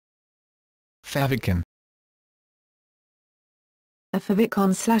Favicon. A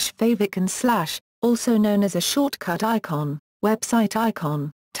favicon/favicon/, also known as a shortcut icon, website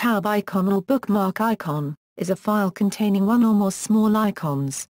icon, tab icon or bookmark icon, is a file containing one or more small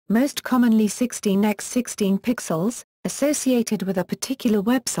icons, most commonly 16x16 pixels, associated with a particular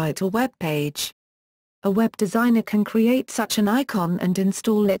website or web page. A web designer can create such an icon and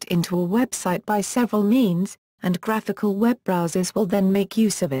install it into a website by several means, and graphical web browsers will then make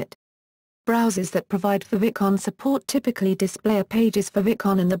use of it. Browsers that provide favicon support typically display a page's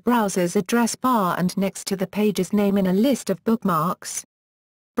favicon in the browser's address bar and next to the page's name in a list of bookmarks.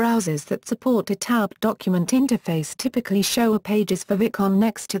 Browsers that support a tab document interface typically show a page's favicon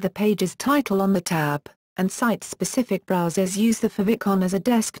next to the page's title on the tab, and site-specific browsers use the favicon as a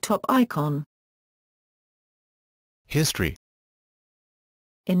desktop icon. History.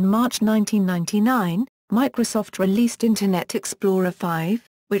 In March 1999, Microsoft released Internet Explorer 5,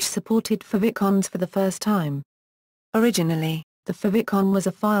 which supported favicons for the first time. Originally, the favicon was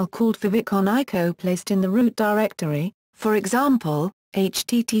a file called favicon.ico placed in the root directory, for example,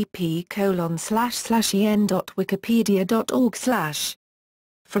 http://en.wikipedia.org/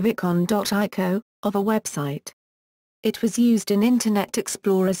 favicon.ico, of a website. It was used in Internet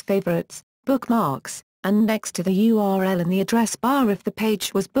Explorer's favorites, bookmarks, and next to the URL in the address bar if the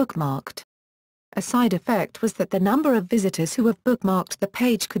page was bookmarked. A side effect was that the number of visitors who have bookmarked the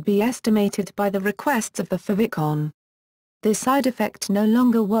page could be estimated by the requests of the favicon. This side effect no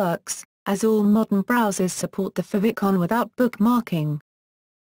longer works, as all modern browsers support the favicon without bookmarking.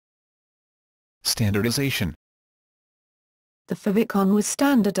 Standardization. The favicon was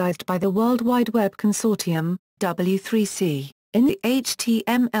standardized by the World Wide Web Consortium, W3C, in the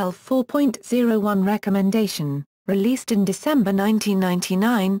HTML 4.01 recommendation, released in December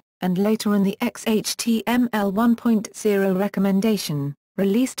 1999, and later in the XHTML 1.0 recommendation,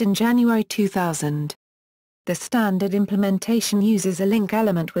 released in January 2000. The standard implementation uses a link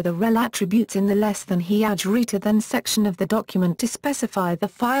element with a rel attributes in the less than greater than section of the document to specify the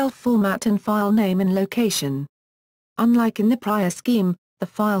file format and file name and location. Unlike in the prior scheme, the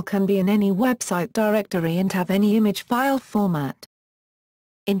file can be in any website directory and have any image file format.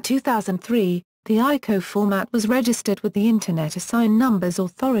 In 2003, the ICO format was registered with the Internet Assigned Numbers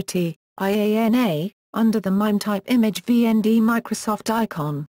Authority, IANA, under the MIME type image VND Microsoft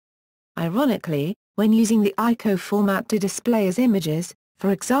icon. Ironically, when using the ICO format to display as images,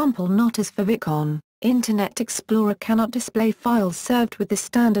 for example not as favicon, Internet Explorer cannot display files served with the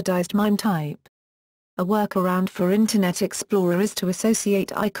standardized MIME type. A workaround for Internet Explorer is to associate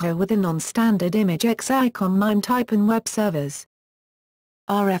ICO with a non-standard image Xicon MIME type in web servers.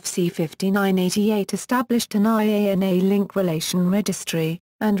 RFC 5988 established an IANA link relation registry,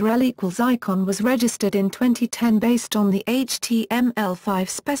 and rel=icon was registered in 2010 based on the HTML5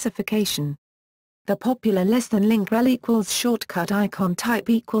 specification. The popular less than link rel= shortcut icon type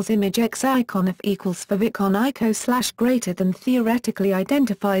equals image Xicon if equals favicon ico / greater than theoretically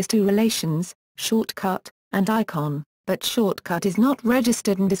identifies two relations, shortcut, and icon, but shortcut is not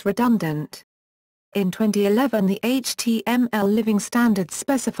registered and is redundant. In 2011 the HTML Living Standard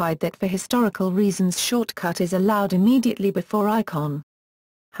specified that for historical reasons shortcut is allowed immediately before icon.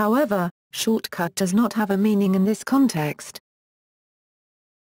 However, shortcut does not have a meaning in this context.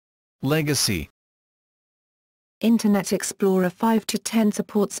 Legacy. Internet Explorer 5 to 10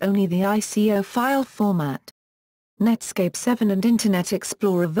 supports only the ICO file format. Netscape 7 and Internet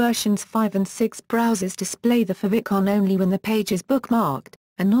Explorer versions 5 and 6 browsers display the favicon only when the page is bookmarked,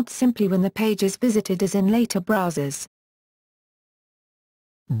 and not simply when the page is visited as in later browsers.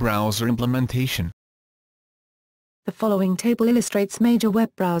 Browser implementation. The following table illustrates major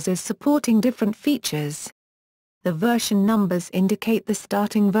web browsers supporting different features. The version numbers indicate the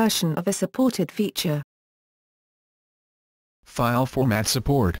starting version of a supported feature. File format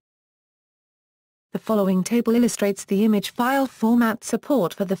support. The following table illustrates the image file format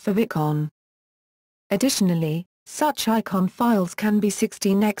support for the favicon. Additionally, such icon files can be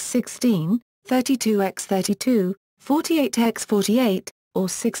 16x16, 32x32, 48x48, or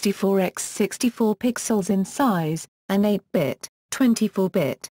 64x64 pixels in size, and 8-bit,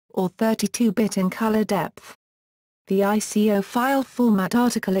 24-bit, or 32-bit in color depth. The ICO file format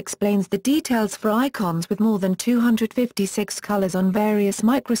article explains the details for icons with more than 256 colors on various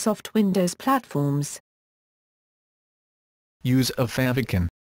Microsoft Windows platforms. Use of favicon.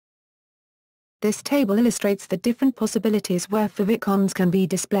 This table illustrates the different possibilities where favicons can be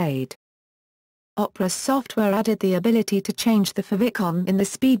displayed. Opera software added the ability to change the favicon in the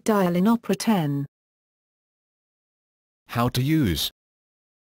speed dial in Opera 10. How to use.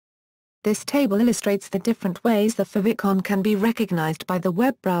 This table illustrates the different ways the favicon can be recognized by the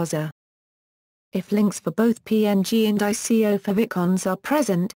web browser. If links for both PNG and ICO favicons are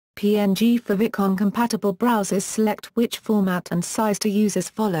present, PNG favicon compatible browsers select which format and size to use as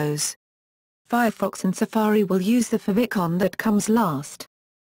follows. Firefox and Safari will use the favicon that comes last.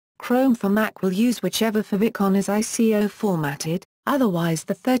 Chrome for Mac will use whichever favicon is ICO formatted, otherwise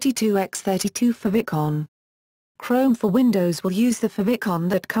the 32x32 favicon. Chrome for Windows will use the favicon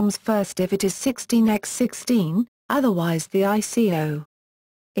that comes first if it is 16x16, otherwise the ICO.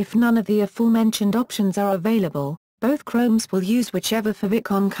 If none of the aforementioned options are available, both Chromes will use whichever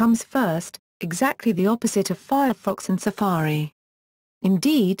favicon comes first, exactly the opposite of Firefox and Safari.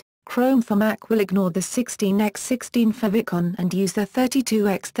 Indeed, Chrome for Mac will ignore the 16x16 favicon and use the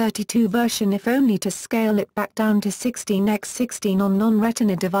 32x32 version if only to scale it back down to 16x16 on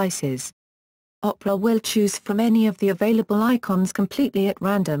non-Retina devices. Opera will choose from any of the available icons completely at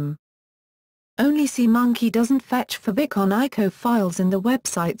random. Only CMonkey doesn't fetch favicon ICO files in the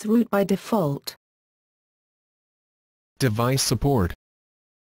website's root by default. Device support.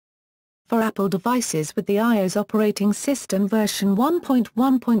 For Apple devices with the iOS operating system version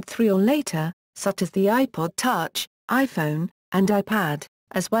 1.1.3 or later, such as the iPod Touch, iPhone, and iPad,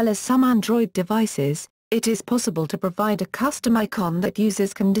 as well as some Android devices, it is possible to provide a custom icon that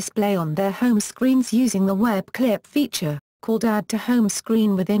users can display on their home screens using the web clip feature, called Add to Home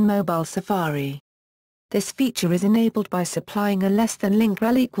Screen within Mobile Safari. This feature is enabled by supplying a less than link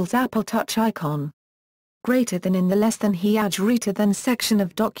rel equals Apple Touch icon. Greater than in the less than greater than section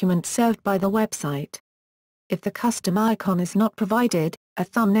of document served by the website. If the custom icon is not provided, a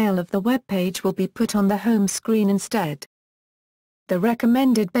thumbnail of the web page will be put on the home screen instead. The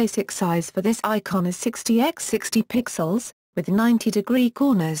recommended basic size for this icon is 60x60 pixels, with 90-degree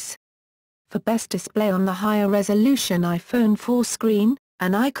corners. For best display on the higher resolution iPhone 4 screen,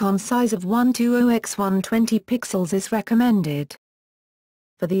 an icon size of 120x120 pixels is recommended.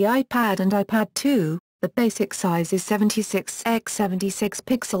 For the iPad and iPad 2, the basic size is 76x76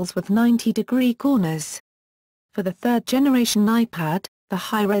 pixels with 90-degree corners. For the third generation iPad, the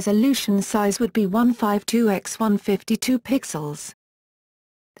high-resolution size would be 152x152 pixels.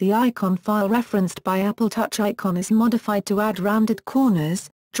 The icon file referenced by Apple Touch icon is modified to add rounded corners,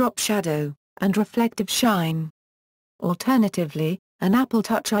 drop shadow, and reflective shine. Alternatively, an Apple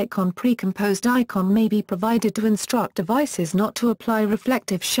Touch icon pre-composed icon may be provided to instruct devices not to apply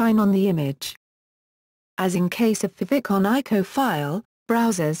reflective shine on the image. As in case of favicon ICO file,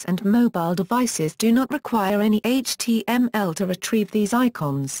 browsers and mobile devices do not require any HTML to retrieve these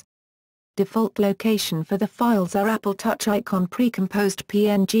icons. Default location for the files are Apple Touch icon pre-composed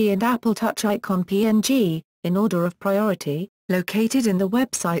PNG and Apple Touch icon PNG, in order of priority, located in the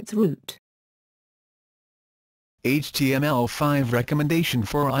website's root. HTML5 recommendation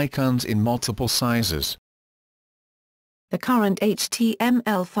for icons in multiple sizes. The current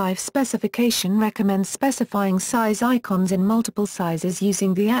HTML5 specification recommends specifying size icons in multiple sizes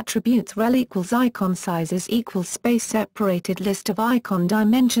using the attributes rel equals icon sizes equals space separated list of icon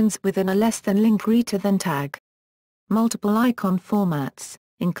dimensions within a less than link greater than tag. Multiple icon formats,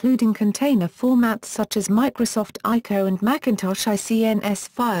 including container formats such as Microsoft ICO and Macintosh ICNS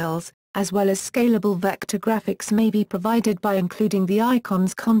files, as well as scalable vector graphics may be provided by including the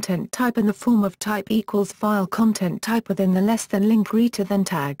icon's content type in the form of type equals file content type within the less than link greater than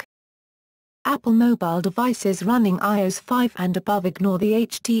tag. Apple mobile devices running iOS 5 and above ignore the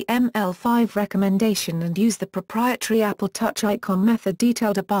HTML5 recommendation and use the proprietary Apple Touch icon method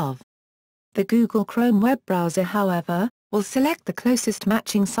detailed above. The Google Chrome web browser, however, will select the closest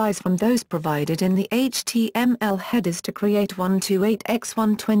matching size from those provided in the HTML headers to create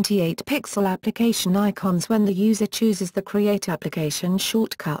 128x128 pixel application icons when the user chooses the Create Application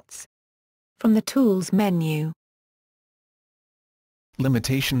shortcuts. From the Tools menu.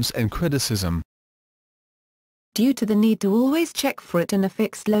 Limitations and criticism. Due to the need to always check for it in a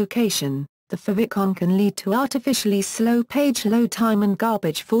fixed location, the favicon can lead to artificially slow page load time and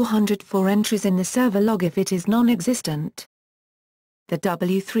garbage 404 entries in the server log if it is non-existent. The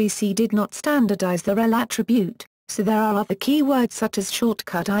W3C did not standardize the rel attribute, so there are other keywords such as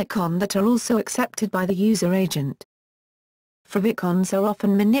shortcut icon that are also accepted by the user agent. Favicons are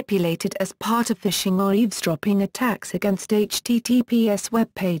often manipulated as part of phishing or eavesdropping attacks against HTTPS web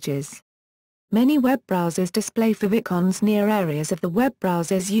pages. Many web browsers display favicons near areas of the web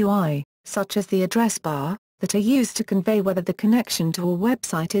browser's UI, such as the address bar, that are used to convey whether the connection to a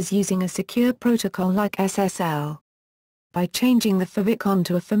website is using a secure protocol like SSL. By changing the favicon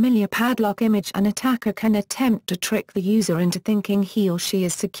to a familiar padlock image, an attacker can attempt to trick the user into thinking he or she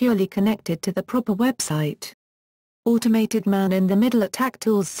is securely connected to the proper website. Automated man-in-the-middle attack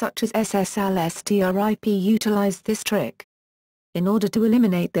tools such as SSL-strip utilize this trick. In order to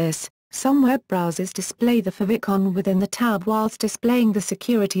eliminate this, Some web browsers display the favicon within the tab whilst displaying the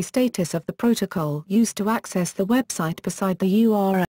security status of the protocol used to access the website beside the URL.